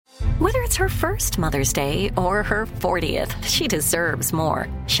Whether it's her first Mother's Day or her 40th, she deserves more.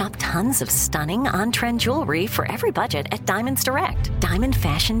 Shop tons of stunning on-trend jewelry for every budget at Diamonds Direct. Diamond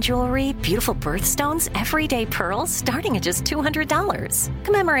fashion jewelry, beautiful birthstones, everyday pearls starting at just $200.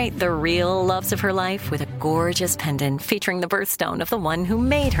 Commemorate the real loves of her life with a gorgeous pendant featuring the birthstone of the one who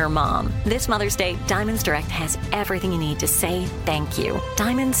made her mom. This Mother's Day, Diamonds Direct has everything you need to say thank you.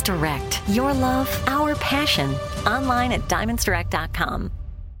 Diamonds Direct. Your love, our passion. Online at diamondsdirect.com.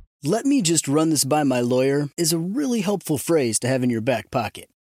 "Let me just run this by my lawyer" is a really helpful phrase to have in your back pocket.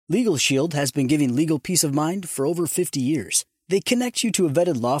 Legal Shield has been giving legal peace of mind for over 50 years. They connect you to a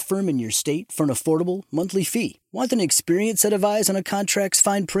vetted law firm in your state for an affordable monthly fee. Want an experienced set of eyes on a contract's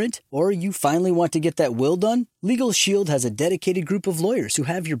fine print? Or you finally want to get that will done? Legal Shield has a dedicated group of lawyers who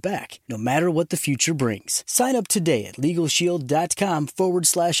have your back, no matter what the future brings. Sign up today at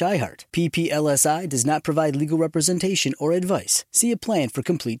LegalShield.com/iHeart. PPLSI does not provide legal representation or advice. See a plan for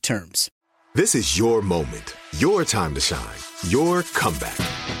complete terms. This is your moment, your time to shine, your comeback.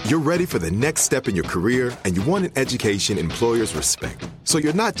 You're ready for the next step in your career, and you want an education employers respect. So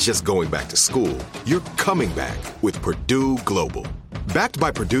you're not just going back to school, you're coming back with Purdue Global. Backed by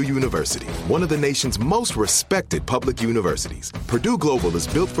Purdue University, one of the nation's most respected public universities, Purdue Global is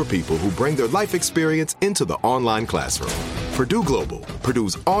built for people who bring their life experience into the online classroom. Purdue Global,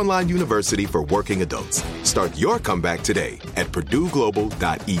 Purdue's online university for working adults. Start your comeback today at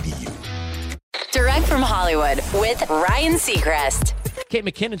purdueglobal.edu. Direct from Hollywood with Ryan Seacrest. Kate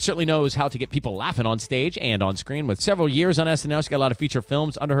McKinnon certainly knows how to get people laughing on stage and on screen. With several years on SNL, she's got a lot of feature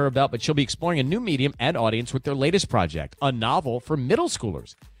films under her belt, but she'll be exploring a new medium and audience with their latest project, a novel for middle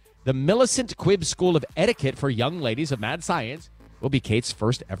schoolers. The Millicent Quibb School of Etiquette for Young Ladies of Mad Science will be Kate's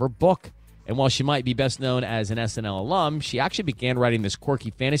first ever book. And while she might be best known as an SNL alum, she actually began writing this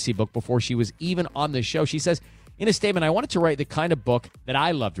quirky fantasy book before she was even on the show. She says, in a statement, "I wanted to write the kind of book that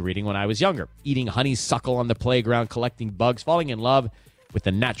I loved reading when I was younger, eating honeysuckle on the playground, collecting bugs, falling in love with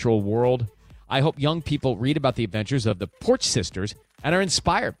the natural world. I hope young people read about the adventures of the Porch Sisters and are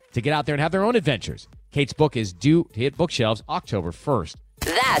inspired to get out there and have their own adventures." Kate's book is due to hit bookshelves October 1st.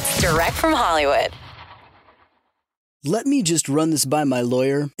 That's Direct from Hollywood. "Let me just run this by my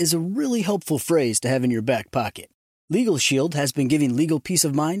lawyer" is a really helpful phrase to have in your back pocket. Legal Shield has been giving legal peace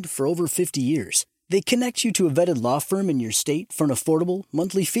of mind for over 50 years. They connect you to a vetted law firm in your state for an affordable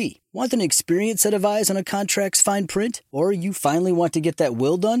monthly fee. Want an experienced set of eyes on a contract's fine print? Or you finally want to get that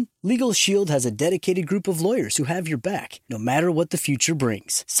will done? Legal Shield has a dedicated group of lawyers who have your back, no matter what the future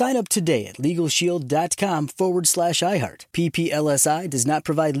brings. Sign up today at LegalShield.com/iHeart. PPLSI does not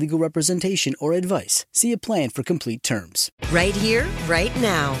provide legal representation or advice. See a plan for complete terms. Right here, right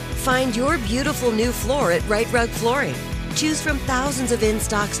now. Find your beautiful new floor at Right Rug Flooring. Choose from thousands of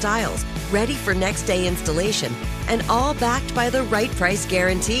in-stock styles, ready for next day installation, and all backed by the right price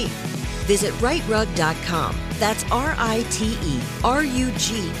guarantee. Visit rightrug.com. That's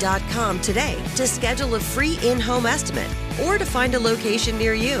RITERUG.com today to schedule a free in-home estimate or to find a location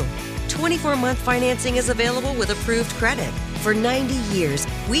near you. 24-month financing is available with approved credit. For 90 years,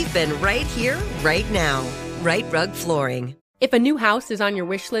 we've been right here, right now. Right Rug Flooring. If a new house is on your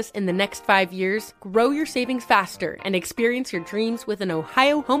wish list in the next 5 years, grow your savings faster and experience your dreams with an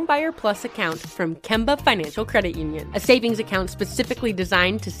Ohio Homebuyer Plus account from Kemba Financial Credit Union. A savings account specifically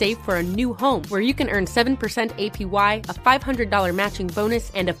designed to save for a new home where you can earn 7% APY, a $500 matching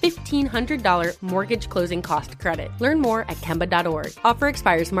bonus, and a $1,500 mortgage closing cost credit. Learn more at Kemba.org. Offer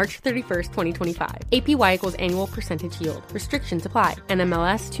expires March 31st, 2025. APY equals annual percentage yield. Restrictions apply.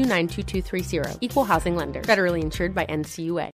 NMLS 292230. Equal housing lender. Federally insured by NCUA.